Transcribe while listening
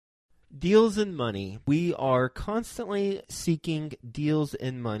Deals and money. We are constantly seeking deals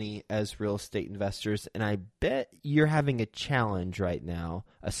and money as real estate investors, and I bet you're having a challenge right now,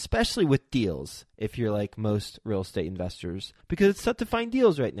 especially with deals, if you're like most real estate investors, because it's tough to find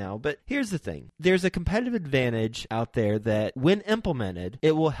deals right now. But here's the thing. There's a competitive advantage out there that when implemented,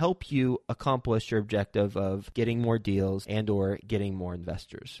 it will help you accomplish your objective of getting more deals and or getting more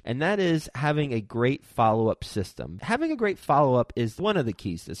investors. And that is having a great follow-up system. Having a great follow-up is one of the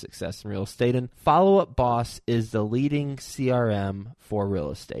keys to success in real estate, and Follow Up Boss is the leading CRM for real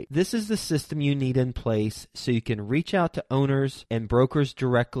estate. This is the system you need in place so you can reach out to owners and brokers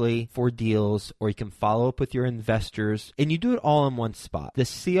directly for deals, or you can follow up with your investors, and you do it all in one spot. The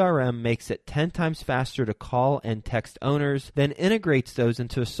CRM makes it 10 times faster to call and text owners, then integrates those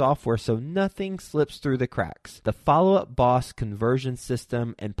into a software so nothing slips through the cracks. The Follow Up Boss conversion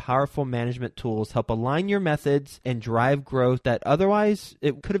system and powerful management tools help align your methods and drive growth that otherwise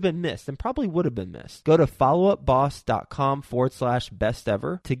it could have been missed and probably would have been missed. Go to followupboss.com/best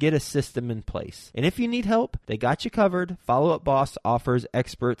ever to get a system in place. And if you need help, they got you covered. Follow Up Boss offers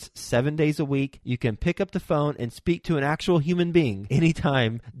experts 7 days a week. You can pick up the phone and speak to an actual human being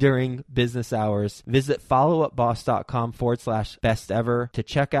anytime during business hours. Visit followupboss.com/best ever to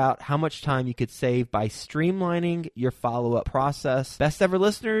check out how much time you could save by streamlining your follow-up process. Best Ever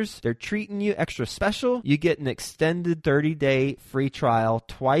listeners, they're treating you extra special. You get an extended 30-day free trial,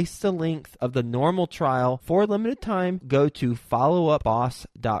 twice the length of the normal trial for a limited time. Go to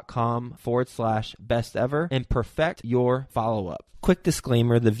followupboss.com/best ever and perfect your follow-up. Quick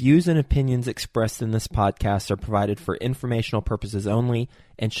disclaimer, the views and opinions expressed in this podcast are provided for informational purposes only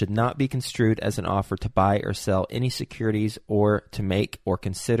and should not be construed as an offer to buy or sell any securities or to make or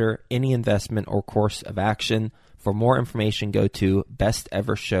consider any investment or course of action. For more information, go to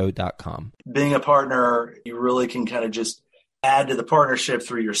bestevershow.com. Being a partner, you really can kind of just add to the partnership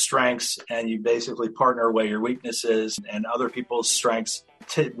through your strengths, and you basically partner away your weaknesses and other people's strengths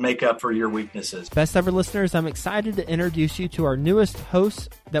to make up for your weaknesses. Best Ever listeners, I'm excited to introduce you to our newest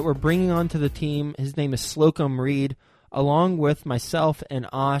host that we're bringing onto the team. His name is Slocum Reed. Along with myself and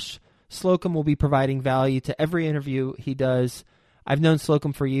Ash, Slocum will be providing value to every interview he does. I've known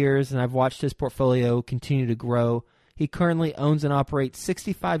Slocum for years, and I've watched his portfolio continue to grow. He currently owns and operates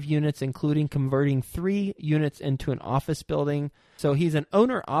 65 units, including converting 3 units into an office building. So he's an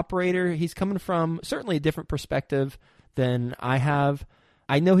owner-operator. He's coming from certainly a different perspective than I have.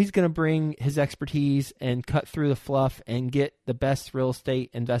 I know he's going to bring his expertise and cut through the fluff and get the best real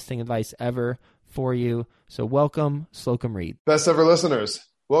estate investing advice ever for you. So welcome, Slocum Reed. Best Ever listeners,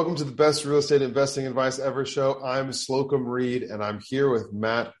 welcome to the Best Real Estate Investing Advice Ever show. I'm Slocum Reed, and I'm here with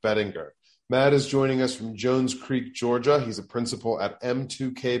Matt Bettinger. Matt is joining us from Jones Creek, Georgia. He's a principal at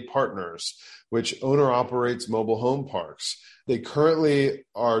M2K Partners, which owner-operates mobile home parks. They currently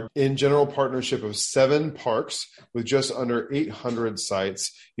are in general partnership of 7 parks with just under 800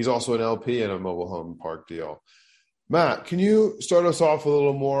 sites. He's also an LP in a mobile home park deal. Matt, can you start us off a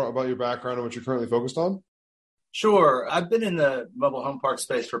little more about your background and what you're currently focused on? Sure. I've been in the mobile home park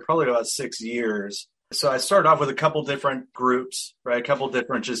space for probably about 6 years. So I started off with a couple different groups, right? A couple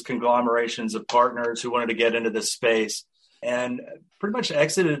different just conglomerations of partners who wanted to get into this space, and pretty much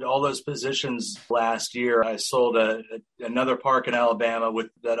exited all those positions last year. I sold another park in Alabama with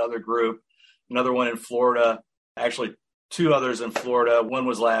that other group, another one in Florida, actually 2 others in Florida. One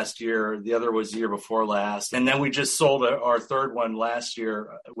was last year. The other was the year before last. And then we just sold our third one last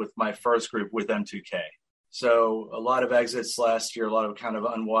year with my first group with M2K. So a lot of exits last year, a lot of kind of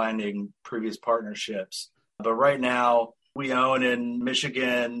unwinding previous partnerships. But right now we own in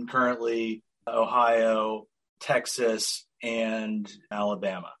Michigan, currently Ohio, Texas, and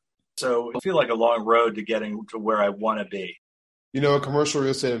Alabama. So I feel like a long road to getting to where I want to be. You know, a commercial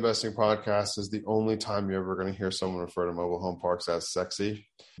real estate investing podcast is the only time you're ever going to hear someone refer to mobile home parks as sexy.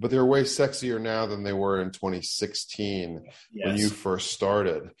 But they're way sexier now than they were in 2016 when you first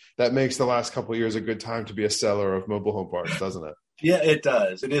started. That makes the last couple of years a good time to be a seller of mobile home parks, doesn't it? Yeah, it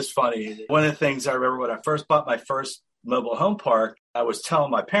does. It is funny. One of the things I remember when I first bought my first mobile home park, I was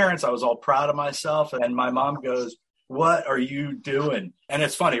telling my parents, I was all proud of myself. And my mom goes, "What are you doing?" And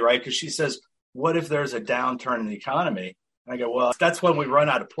it's funny, right? Because she says, "What if there's a downturn in the economy?" I go, well, that's when we run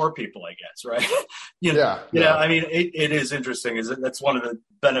out of poor people, I guess, right? Yeah. I mean, it is interesting. That's one of the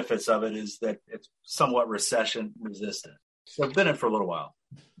benefits of it is that it's somewhat recession resistant. So I've been in it for a little while.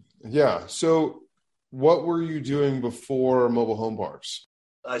 Yeah. So what were you doing before mobile home parks?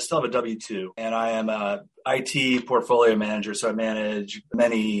 I still have a W-2, and I am a IT portfolio manager. So I manage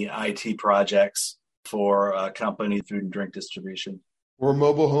many IT projects for a company, food and drink distribution. Were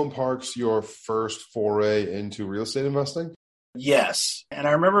mobile home parks your first foray into real estate investing? Yes. And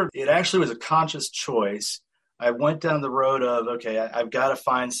I remember it actually was a conscious choice. I went down the road of, okay, I've got to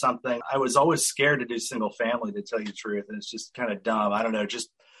find something. I was always scared to do single family, to tell you the truth. And it's just kind of dumb. I don't know, just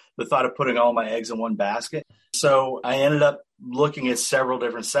the thought of putting all my eggs in one basket. So I ended up looking at several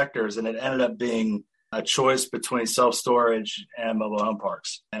different sectors, and it ended up being a choice between self-storage and mobile home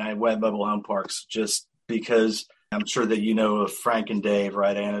parks. And I went mobile home parks just because I'm sure that you know of Frank and Dave,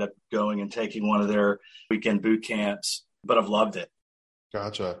 right? I ended up going and taking one of their weekend boot camps, but I've loved it.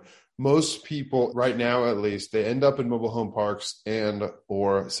 Gotcha. Most people right now, at least, they end up in mobile home parks and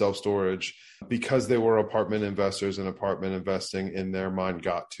or self-storage because they were apartment investors, and apartment investing in their mind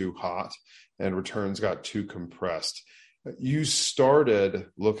got too hot and returns got too compressed. You started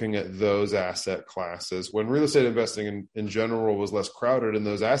looking at those asset classes when real estate investing in general was less crowded, and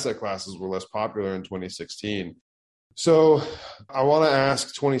those asset classes were less popular in 2016. So I want to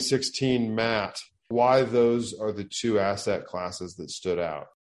ask 2016, Matt, why those are the two asset classes that stood out.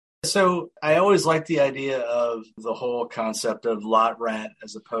 So I always liked the idea of the whole concept of lot rent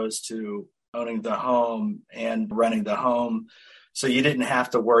as opposed to owning the home and renting the home. So you didn't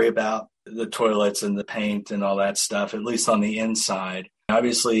have to worry about the toilets and the paint and all that stuff, at least on the inside.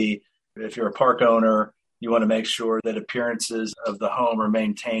 Obviously, if you're a park owner, you want to make sure that appearances of the home are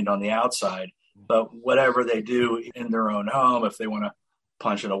maintained on the outside. But whatever they do in their own home, if they want to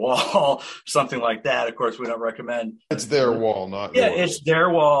punch in a wall, something like that, of course, we don't recommend. It's their wall, not yours. yours. It's their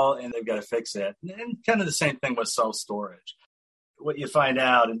wall, and they've got to fix it. And kind of the same thing with self-storage. What you find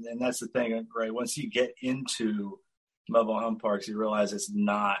out, and that's the thing, right? Once you get into mobile home parks, you realize it's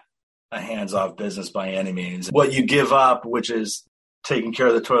not a hands-off business by any means. What you give up, which is taking care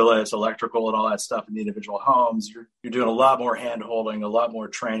of the toilets, electrical, and all that stuff in the individual homes, you're doing a lot more hand-holding, a lot more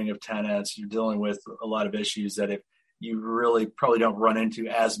training of tenants. You're dealing with a lot of issues that if you really probably don't run into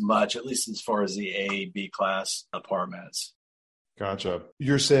as much, at least as far as the A, B class apartments. Gotcha.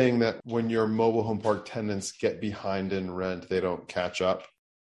 You're saying that when your mobile home park tenants get behind in rent, they don't catch up?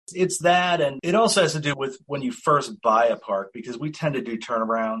 It's that, and it also has to do with when you first buy a park, because we tend to do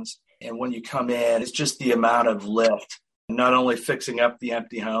turnarounds. And when you come in, it's just the amount of lift, not only fixing up the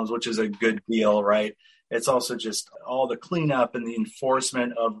empty homes, which is a good deal, right? It's also just all the cleanup and the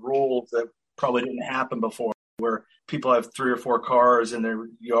enforcement of rules that probably didn't happen before, where people have 3 or 4 cars in their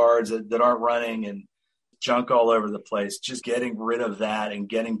yards that aren't running and junk all over the place. Just getting rid of that and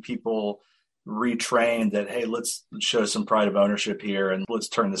getting people retrained that, hey, let's show some pride of ownership here and let's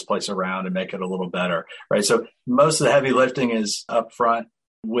turn this place around and make it a little better, right? So most of the heavy lifting is up front.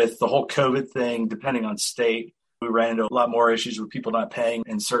 With the whole COVID thing, depending on state, we ran into a lot more issues with people not paying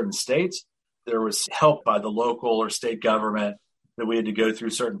in certain states. There was help by the local or state government that we had to go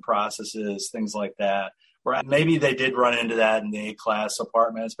through certain processes, things like that. Where maybe they did run into that in the A-class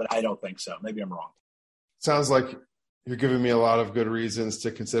apartments, but I don't think so. Maybe I'm wrong. Sounds like you're giving me a lot of good reasons to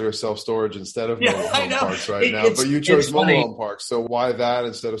consider self-storage instead of mobile home parks right now. But you chose mobile home parks, so why that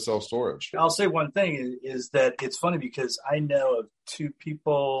instead of self-storage? I'll say one thing is that it's funny because I know of 2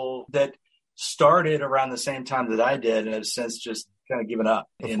 people that started around the same time that I did and have since just kind of given up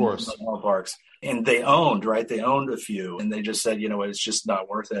in mobile home parks. And they owned, right? They owned a few, and they just said, you know, it's just not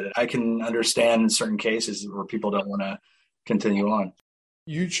worth it. I can understand in certain cases where people don't want to continue on.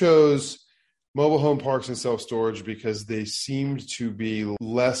 You chose mobile home parks and self-storage because they seemed to be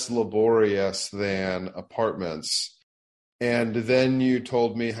less laborious than apartments. And then you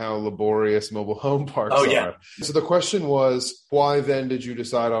told me how laborious mobile home parks are. So the question was, why then did you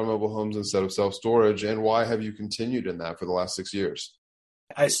decide on mobile homes instead of self-storage? And why have you continued in that for the last 6 years?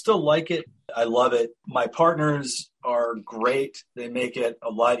 I still like it. I love it. My partners are great. They make it a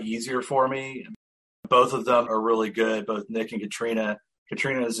lot easier for me. Both of them are really good, both Nick and Katrina.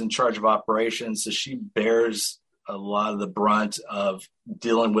 Katrina is in charge of operations, so she bears a lot of the brunt of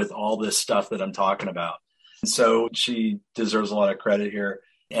dealing with all this stuff that I'm talking about. And so she deserves a lot of credit here.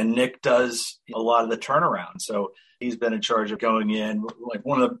 And Nick does a lot of the turnaround. So he's been in charge of going in. Like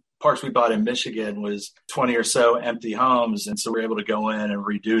one of the parks we bought in Michigan was 20 or so empty homes. And so we're able to go in and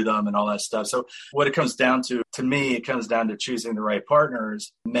redo them and all that stuff. So what it comes down to me, it comes down to choosing the right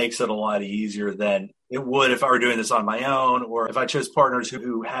partners. Makes it a lot easier than it would if I were doing this on my own, or if I chose partners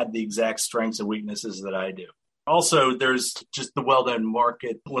who had the exact strengths and weaknesses that I do. Also, there's just the well-known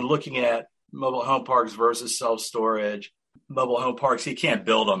market. When looking at mobile home parks versus self-storage, mobile home parks, you can't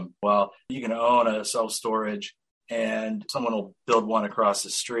build them. Well, you can own a self-storage and someone will build one across the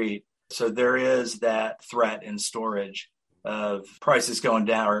street. So there is that threat in storage of prices going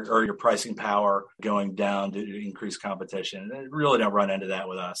down or your pricing power going down due to increased competition. And really don't run into that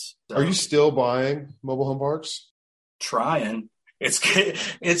with us. So, are you still buying mobile home parks? Trying. It's getting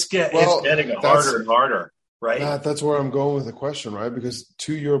harder and harder. right? Matt, that's where I'm going with the question, right? Because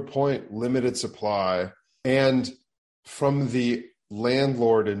to your point, limited supply, and from the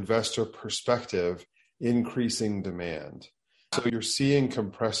landlord investor perspective, increasing demand. So you're seeing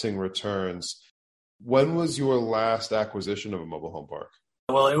compressing returns. When was your last acquisition of a mobile home park?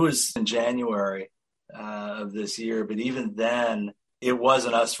 Well, it was in January of this year, but even then, it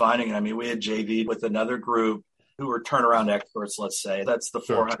wasn't us finding it. I mean, we had JV'd with another group who were turnaround experts, let's say. That's the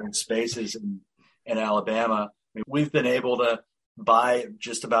 400 spaces in Alabama. I mean, we've been able to buy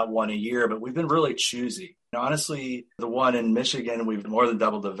just about one a year, but we've been really choosy. And honestly, the one in Michigan, we've more than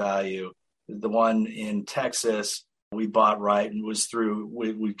doubled the value. The one in Texas, we bought right and was through,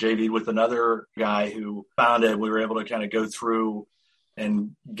 we JV'd with another guy who found it. We were able to kind of go through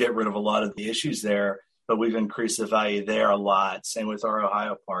and get rid of a lot of the issues there, but we've increased the value there a lot. Same with our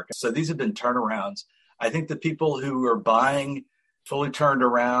Ohio park. So these have been turnarounds. I think the people who are buying fully turned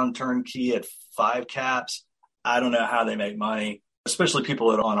around, turnkey at 5 caps, I don't know how they make money, especially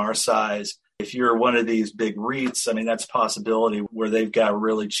people that are on our size. If you're one of these big REITs, I mean, that's a possibility where they've got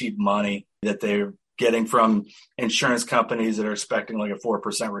really cheap money that they're getting from insurance companies that are expecting like a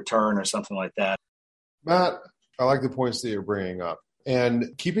 4% return or something like that. Matt, I like the points that you're bringing up.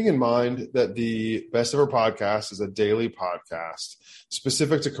 And keeping in mind that the Best Ever Podcast is a daily podcast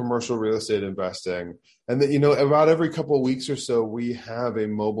specific to commercial real estate investing. And that, about every couple of weeks or so, we have a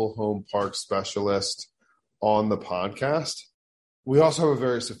mobile home park specialist on the podcast. We also have a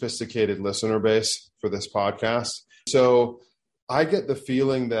very sophisticated listener base for this podcast. So I get the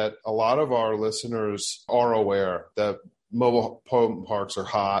feeling that a lot of our listeners are aware that mobile home parks are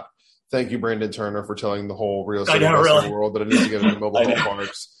hot. Thank you, Brandon Turner, for telling the whole real estate investing world that I need to get into mobile home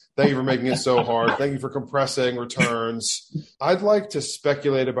parks. Thank you for making it so hard. Thank you for compressing returns. I'd like to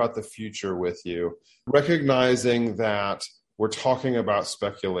speculate about the future with you, recognizing that we're talking about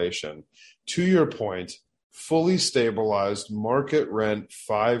speculation. To your point, fully stabilized market rent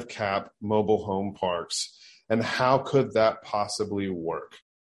 5 cap mobile home parks, and how could that possibly work?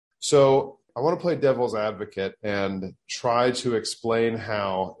 So I want to play devil's advocate and try to explain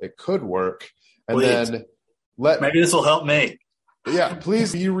how it could work. And please. Then maybe this will help me. Yeah,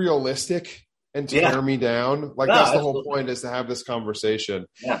 please be realistic and tear me down. That's the whole point, is to have this conversation.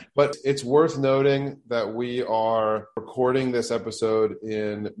 Yeah. But it's worth noting that we are recording this episode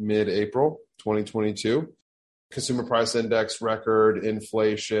in mid-April 2022. Consumer price index record,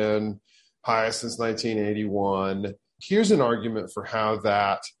 inflation, highest since 1981. Here's an argument for how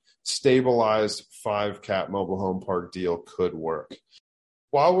that stabilized 5 cap mobile home park deal could work.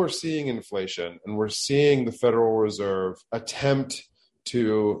 While we're seeing inflation and we're seeing the Federal Reserve attempt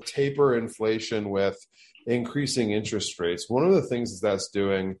to taper inflation with increasing interest rates, one of the things that's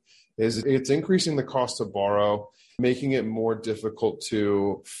doing is it's increasing the cost to borrow, making it more difficult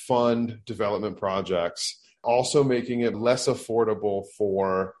to fund development projects, also making it less affordable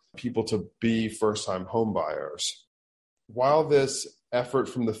for people to be first-time home buyers. While this effort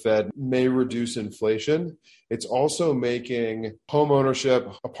from the Fed may reduce inflation, it's also making home ownership,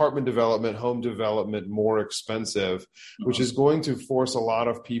 apartment development, home development more expensive, which is going to force a lot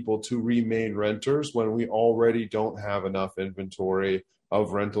of people to remain renters when we already don't have enough inventory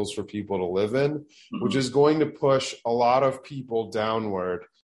of rentals for people to live in, which is going to push a lot of people downward.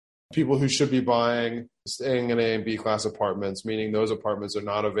 People who should be staying in A and B class apartments, meaning those apartments are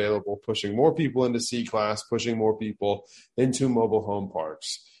not available, pushing more people into C class, pushing more people into mobile home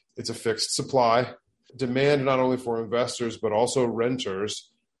parks. It's a fixed supply. Demand, not only for investors, but also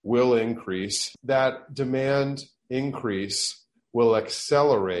renters, will increase. That demand increase will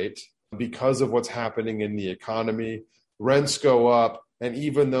accelerate because of what's happening in the economy. Rents go up. And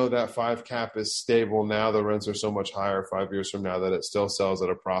even though that 5 cap is stable now, the rents are so much higher 5 years from now that it still sells at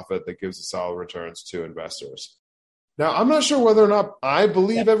a profit that gives solid returns to investors. Now, I'm not sure whether or not I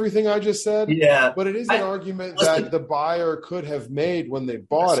believe everything I just said, but it is an argument that the buyer could have made when they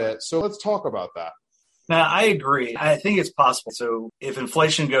bought it. So let's talk about that. Now, I agree. I think it's possible. So if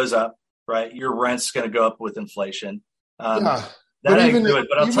inflation goes up, right, your rent's going to go up with inflation. That I agree with.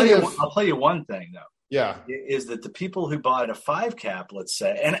 But I'll tell you one thing, though. Yeah, is that the people who bought a 5 cap, let's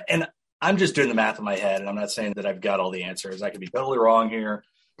say, and I'm just doing the math in my head, and I'm not saying that I've got all the answers. I could be totally wrong here.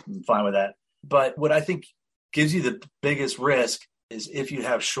 I'm fine with that. But what I think gives you the biggest risk is if you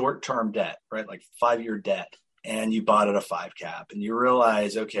have short-term debt, right, like 5-year debt, and you bought at a 5 cap, and you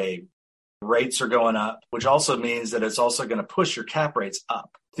realize, okay, rates are going up, which also means that it's also going to push your cap rates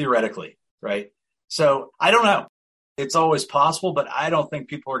up, theoretically, right? So I don't know. It's always possible, but I don't think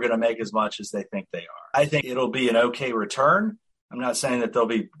people are going to make as much as they think they are. I think it'll be an okay return. I'm not saying that they'll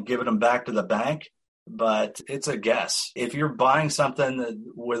be giving them back to the bank, but it's a guess. If you're buying something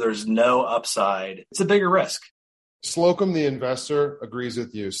where there's no upside, it's a bigger risk. Slocum, the investor, agrees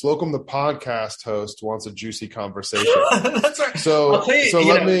with you. Slocum, the podcast host, wants a juicy conversation. That's right. So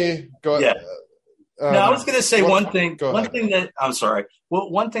let me go ahead. Yeah. I was going to say one thing. One thing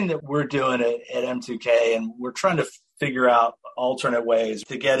that we're doing at M2K, and we're trying to figure out alternate ways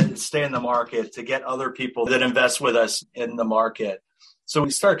to get it to stay in the market, to get other people that invest with us in the market. So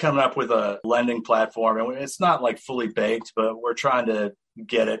we started coming up with a lending platform, and it's not like fully baked, but we're trying to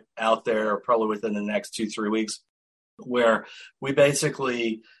get it out there probably within the next 2-3 weeks, where we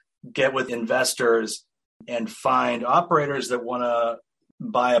basically get with investors and find operators that want to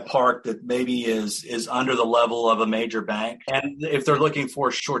buy a park that maybe is under the level of a major bank. And if they're looking for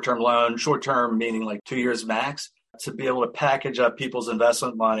a short-term loan, short-term meaning like 2 years max, to be able to package up people's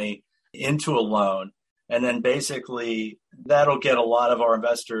investment money into a loan. And then basically that'll get a lot of our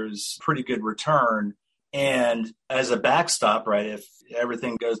investors pretty good return. And as a backstop, right, if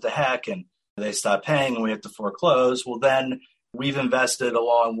everything goes to heck and they stop paying and we have to foreclose, well, then we've invested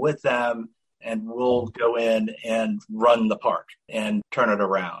along with them and we'll go in and run the park and turn it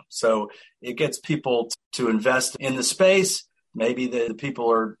around. So it gets people to invest in the space. Maybe the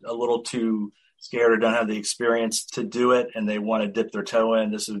people are a little too scared or don't have the experience to do it and they want to dip their toe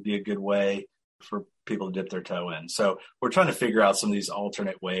in. This would be a good way for people to dip their toe in. So we're trying to figure out some of these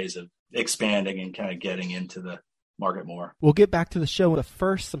alternate ways of expanding and kind of getting into the market more. We'll get back to the show, but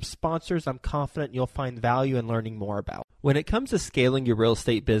first, some sponsors I'm confident you'll find value in learning more about. When it comes to scaling your real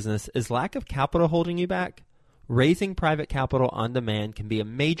estate business, is lack of capital holding you back? Raising private capital on demand can be a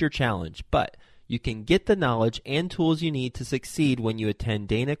major challenge, but you can get the knowledge and tools you need to succeed when you attend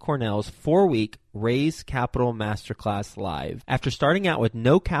Dana Cornell's 4-week Raise Capital Masterclass Live. After starting out with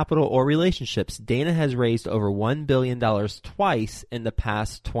no capital or relationships, Dana has raised over $1 billion twice in the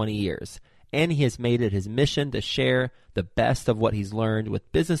past 20 years. And he has made it his mission to share the best of what he's learned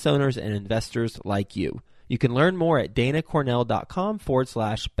with business owners and investors like you. You can learn more at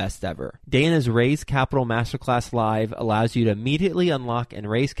danacornell.com/best ever. Dana's Raise Capital Masterclass Live allows you to immediately unlock and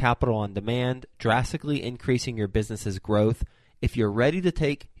raise capital on demand, drastically increasing your business's growth. If you're ready to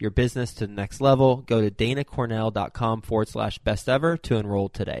take your business to the next level, go to danacornell.com/best ever to enroll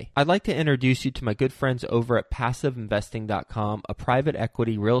today. I'd like to introduce you to my good friends over at PassiveInvesting.com, a private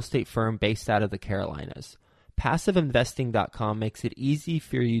equity real estate firm based out of the Carolinas. PassiveInvesting.com makes it easy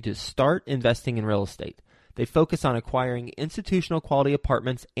for you to start investing in real estate. They focus on acquiring institutional quality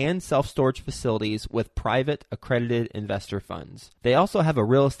apartments and self-storage facilities with private accredited investor funds. They also have a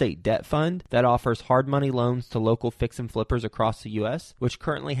real estate debt fund that offers hard money loans to local fix and flippers across the U.S., which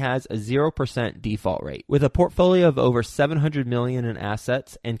currently has a 0% default rate. With a portfolio of over $700 million in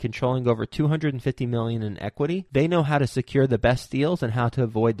assets and controlling over $250 million in equity, they know how to secure the best deals and how to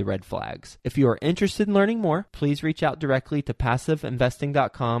avoid the red flags. If you are interested in learning more, please reach out directly to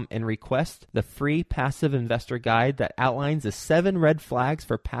PassiveInvesting.com and request the free Passive Investor Guide that outlines the 7 red flags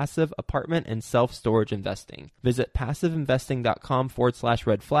for passive apartment and self-storage investing. Visit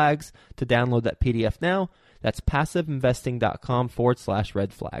PassiveInvesting.com/red flags to download that PDF now. That's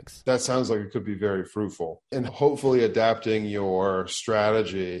PassiveInvesting.com/red flags. That sounds like it could be very fruitful. And hopefully adapting your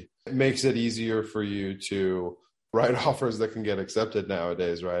strategy makes it easier for you to write offers that can get accepted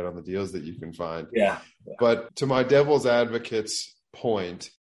nowadays, right, on the deals that you can find. Yeah. But to my devil's advocate's point,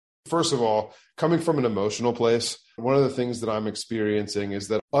 first of all, coming from an emotional place, one of the things that I'm experiencing is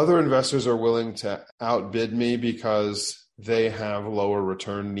that other investors are willing to outbid me because they have lower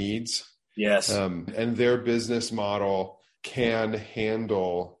return needs. Yes. And their business model can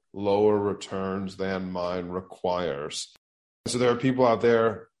handle lower returns than mine requires. So there are people out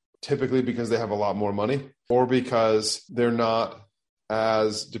there, typically because they have a lot more money or because they're not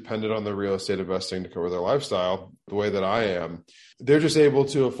as dependent on the real estate investing to cover their lifestyle the way that I am. They're just able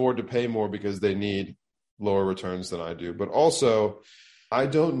to afford to pay more because they need lower returns than I do. But also, I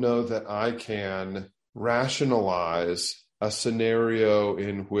don't know that I can rationalize a scenario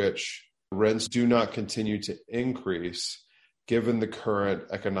in which rents do not continue to increase given the current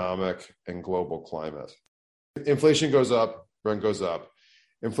economic and global climate. Inflation goes up, rent goes up.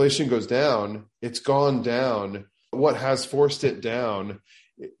 Inflation goes down, it's gone down. What has forced it down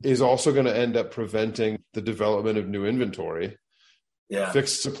is also going to end up preventing the development of new inventory. Yeah.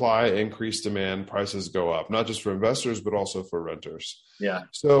 Fixed supply, increased demand, prices go up, not just for investors, but also for renters. Yeah.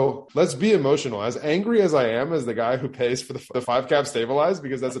 So let's be emotional. As angry as I am as the guy who pays for the 5 cap stabilized,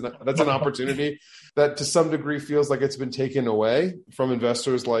 because that's an opportunity that to some degree feels like it's been taken away from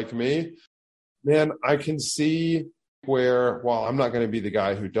investors like me. Man, I can see where, while I'm not going to be the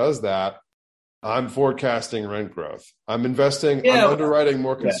guy who does that, I'm forecasting rent growth. I'm investing, Yeah. I'm underwriting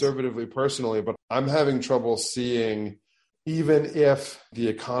more conservatively personally, but I'm having trouble seeing, even if the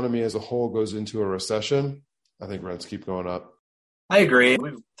economy as a whole goes into a recession, I think rents keep going up. I agree.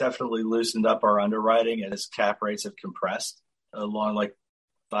 We've definitely loosened up our underwriting as cap rates have compressed. Along like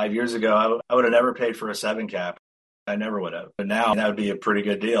 5 years ago, I would have never paid for a 7 cap. I never would have. But now that would be a pretty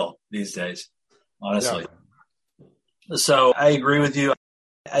good deal these days, honestly. Yeah. So I agree with you.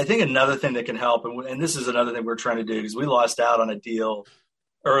 I think another thing that can help, and this is another thing we're trying to do, because we lost out on a deal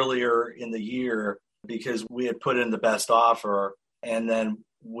earlier in the year because we had put in the best offer, and then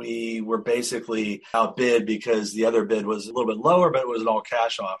we were basically outbid because the other bid was a little bit lower, but it was an all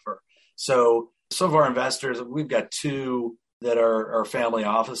cash offer. So some of our investors, we've got 2 that are family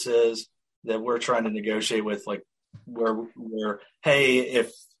offices that we're trying to negotiate with, like where hey,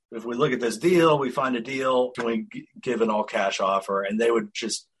 if we look at this deal, we find a deal, can we give an all cash offer? And they would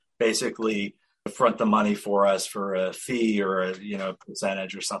just basically front the money for us for a fee or a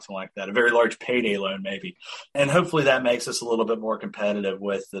percentage or something like that, a very large payday loan maybe. And hopefully that makes us a little bit more competitive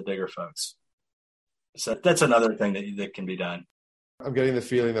with the bigger folks. So that's another thing that can be done. I'm getting the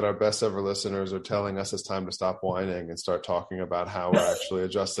feeling that our best ever listeners are telling us it's time to stop whining and start talking about how we're actually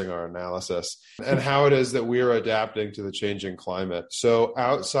adjusting our analysis and how it is that we are adapting to the changing climate. So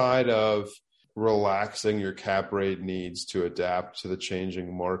outside of relaxing your cap rate needs to adapt to the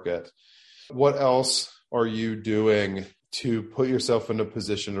changing market, what else are you doing to put yourself in a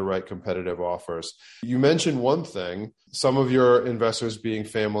position to write competitive offers? You mentioned one thing, some of your investors being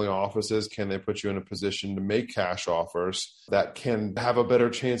family offices, can they put you in a position to make cash offers that can have a better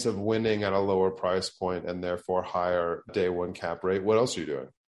chance of winning at a lower price point and therefore higher day one cap rate? What else are you doing?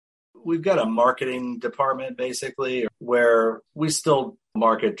 We've got a marketing department basically where we still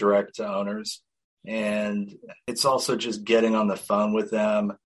market direct to owners, and it's also just getting on the phone with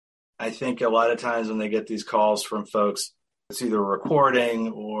them. I think a lot of times when they get these calls from folks, it's either a recording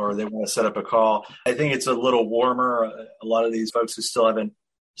or they want to set up a call. I think it's a little warmer. A lot of these folks who still haven't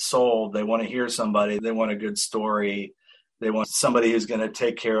sold, they want to hear somebody. They want a good story. They want somebody who's going to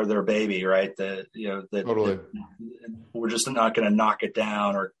take care of their baby, right? Totally. We're just not going to knock it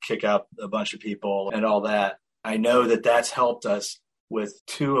down or kick out a bunch of people and all that. I know that that's helped us with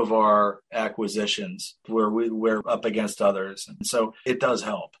 2 of our acquisitions where we're up against others. And so it does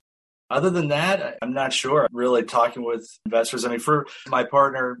help. Other than that, I'm not sure. I'm really talking with investors. I mean, for my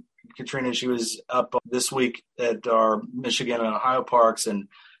partner, Katrina, she was up this week at our Michigan and Ohio parks, and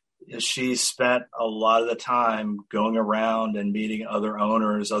she spent a lot of the time going around and meeting other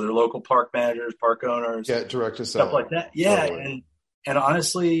owners, other local park managers, park owners. Get direct to sell. Stuff like that. Yeah. Totally. And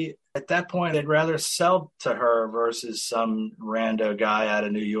honestly, at that point, I'd rather sell to her versus some rando guy out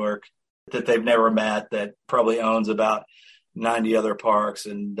of New York that they've never met that probably owns about 90 other parks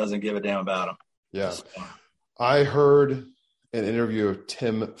and doesn't give a damn about them. Yeah. I heard an interview of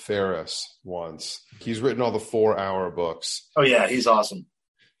Tim Ferriss once. He's written all the 4-hour books. Oh, yeah. He's awesome.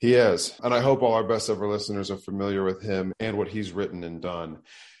 He is. And I hope all our best ever listeners are familiar with him and what he's written and done.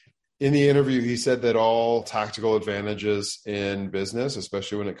 In the interview, he said that all tactical advantages in business,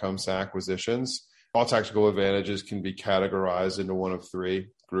 especially when it comes to acquisitions, all tactical advantages can be categorized into one of 3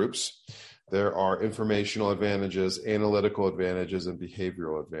 groups. There are informational advantages, analytical advantages, and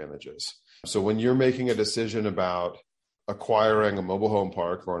behavioral advantages. So when you're making a decision about acquiring a mobile home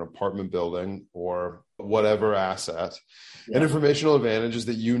park or an apartment building or whatever asset, an informational advantage is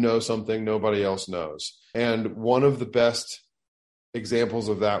that you know something nobody else knows. And one of the best examples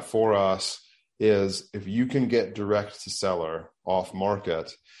of that for us is if you can get direct to seller off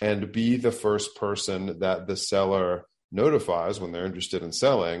market and be the first person that the seller notifies when they're interested in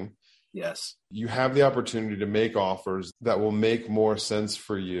selling. Yes. You have the opportunity to make offers that will make more sense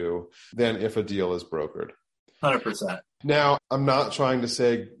for you than if a deal is brokered. 100%. Now, I'm not trying to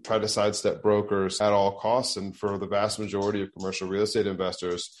say try to sidestep brokers at all costs. And for the vast majority of commercial real estate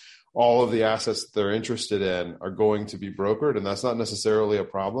investors, all of the assets that they're interested in are going to be brokered. And that's not necessarily a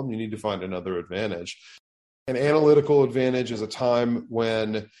problem. You need to find another advantage. An analytical advantage is a time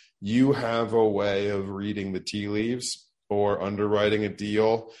when you have a way of reading the tea leaves or underwriting a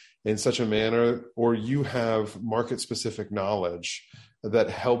deal in such a manner, or you have market-specific knowledge that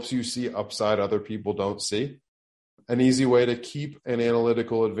helps you see upside other people don't see. An easy way to keep an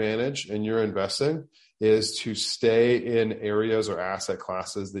analytical advantage in your investing is to stay in areas or asset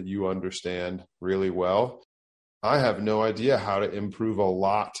classes that you understand really well. I have no idea how to improve a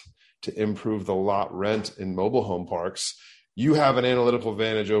lot to improve the lot rent in mobile home parks. You have an analytical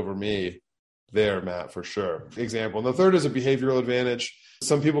advantage over me there, Matt, for sure. Example. And the third is a behavioral advantage.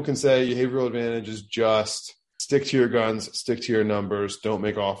 Some people can say behavioral advantage is just stick to your guns, stick to your numbers, don't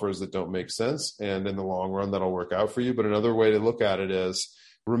make offers that don't make sense. And in the long run, that'll work out for you. But another way to look at it is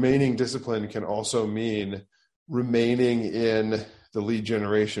remaining disciplined can also mean remaining in the lead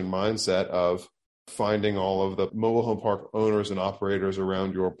generation mindset of finding all of the mobile home park owners and operators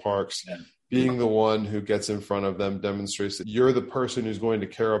around your parks, being the one who gets in front of them, demonstrates that you're the person who's going to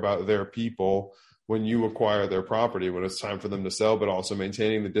care about their people when you acquire their property, when it's time for them to sell, but also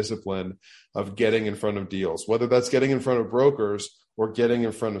maintaining the discipline of getting in front of deals, whether that's getting in front of brokers or getting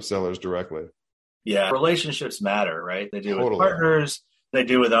in front of sellers directly. Yeah, relationships matter, right? They do with partners, they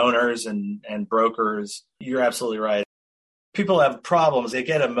do with owners and brokers. You're absolutely right. People have problems. They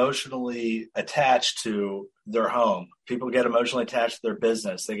get emotionally attached to their home. People get emotionally attached to their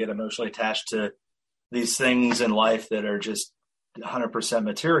business. They get emotionally attached to these things in life that are just 100%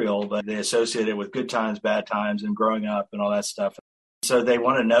 material, but they associate it with good times, bad times, and growing up and all that stuff. So they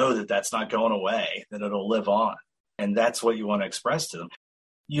want to know that that's not going away, that it'll live on. And that's what you want to express to them.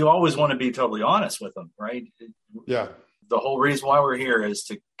 You always want to be totally honest with them, right? Yeah. The whole reason why we're here is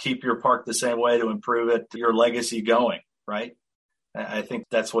to keep your park the same way, to improve it, your legacy going, right? I think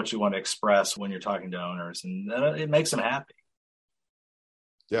that's what you want to express when you're talking to owners, and it makes them happy.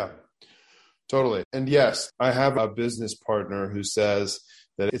 Yeah, totally. And yes, I have a business partner who says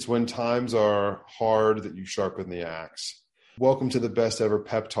that it's when times are hard that you sharpen the axe. Welcome to the best ever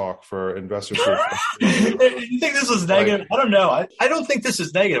pep talk for investors. You think this was negative? I don't know. I don't think this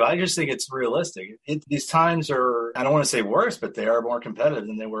is negative. I just think it's realistic. These times are, I don't want to say worse, but they are more competitive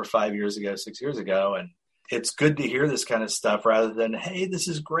than they were 5 years ago, 6 years ago. And it's good to hear this kind of stuff rather than, hey, this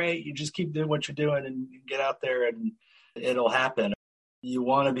is great. You just keep doing what you're doing and get out there and it'll happen. You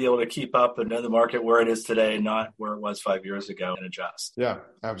want to be able to keep up and know the market where it is today, not where it was 5 years ago, and adjust. Yeah,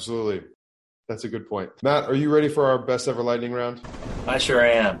 absolutely. That's a good point. Matt, are you ready for our best ever lightning round? I sure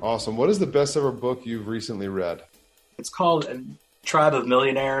am. Awesome. What is the best ever book you've recently read? It's called Tribe of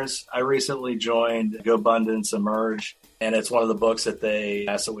Millionaires. I recently joined GoBundance Emerge, and it's one of the books that they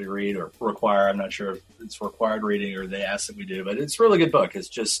ask that we read or require. I'm not sure if it's required reading or they ask that we do, but it's a really good book. It's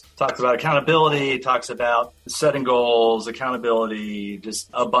just talks about accountability, talks about setting goals, accountability, just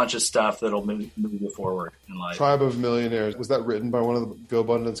a bunch of stuff that'll move you forward in life. Tribe of Millionaires. Was that written by one of the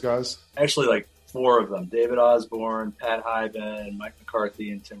GoBundance guys? Actually, like 4 of them. David Osborne, Pat Hyben, Mike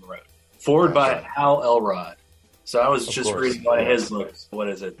McCarthy, and Tim Roth. Forward by Hal Elrod. So I was just reading one of his books. What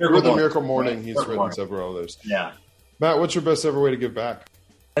is it? With the Miracle Morning, he's written several others. Yeah. Matt, what's your best ever way to give back?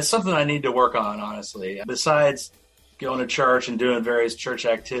 It's something I need to work on, honestly. Besides going to church and doing various church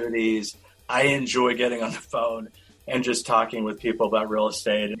activities, I enjoy getting on the phone and just talking with people about real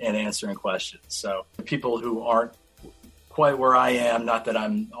estate and answering questions. So people who aren't quite where I am, not that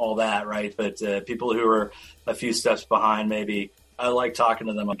I'm all that, right? But people who are a few steps behind, maybe I like talking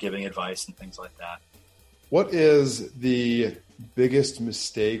to them and giving advice and things like that. What is the biggest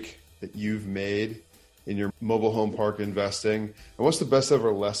mistake that you've made in your mobile home park investing? And what's the best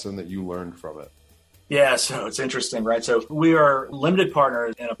ever lesson that you learned from it? Yeah, so it's interesting, right? So we are limited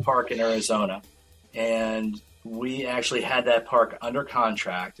partners in a park in Arizona, and we actually had that park under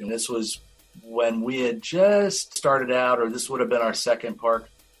contract. And this was when we had just started out, or this would have been our second park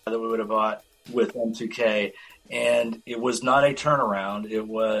that we would have bought with M2K. And it was not a turnaround. It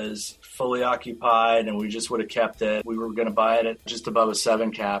was fully occupied, and we just would have kept it. We were going to buy it at just above a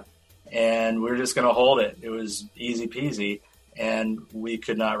 7 cap, and we were just going to hold it. It was easy peasy, and we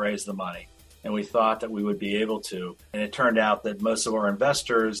could not raise the money. And we thought that we would be able to. And it turned out that most of our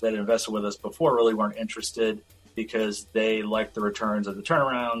investors that invested with us before really weren't interested because they liked the returns of the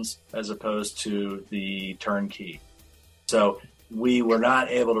turnarounds as opposed to the turnkey. So we were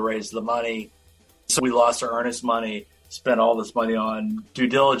not able to raise the money. So we lost our earnest money, spent all this money on due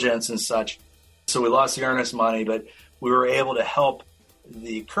diligence and such. So we lost the earnest money, but we were able to help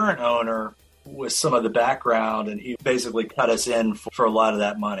the current owner with some of the background, and he basically cut us in for a lot of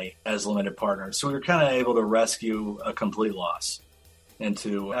that money as limited partners. So we were kind of able to rescue a complete loss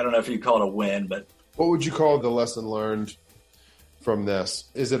into, I don't know if you call it a win, but... What would you call the lesson learned from this?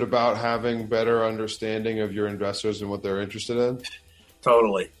 Is it about having better understanding of your investors and what they're interested in?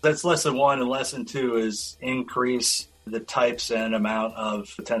 Totally. That's lesson 1. And lesson 2 is increase the types and amount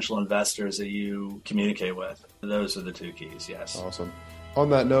of potential investors that you communicate with. Those are the 2 keys, yes. Awesome.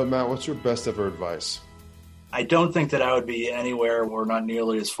 On that note, Matt, what's your best ever advice? I don't think that I would be anywhere or not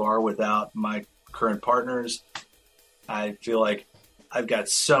nearly as far without my current partners. I feel like I've got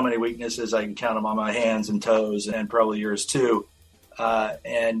so many weaknesses. I can count them on my hands and toes, and probably yours too.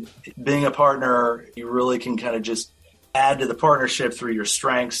 And being a partner, you really can kind of just add to the partnership through your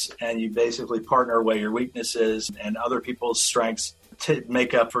strengths, and you basically partner away your weaknesses and other people's strengths to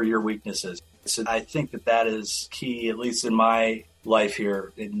make up for your weaknesses. So I think that is key, at least in my life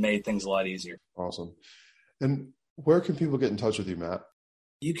here. It made things a lot easier. Awesome. And where can people get in touch with you, Matt?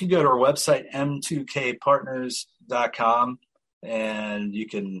 You can go to our website, m2kpartners.com, and you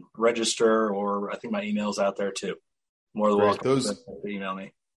can register, or I think my email's out there too. More than welcome to email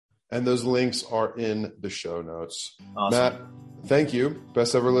me. And those links are in the show notes. Awesome. Matt, thank you.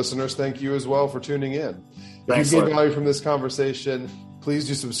 Best ever listeners, thank you as well for tuning in. Thanks, if you get value from this conversation, please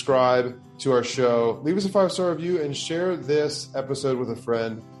do subscribe to our show. Leave us a 5-star review and share this episode with a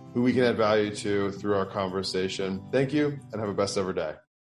friend who we can add value to through our conversation. Thank you, and have a best ever day.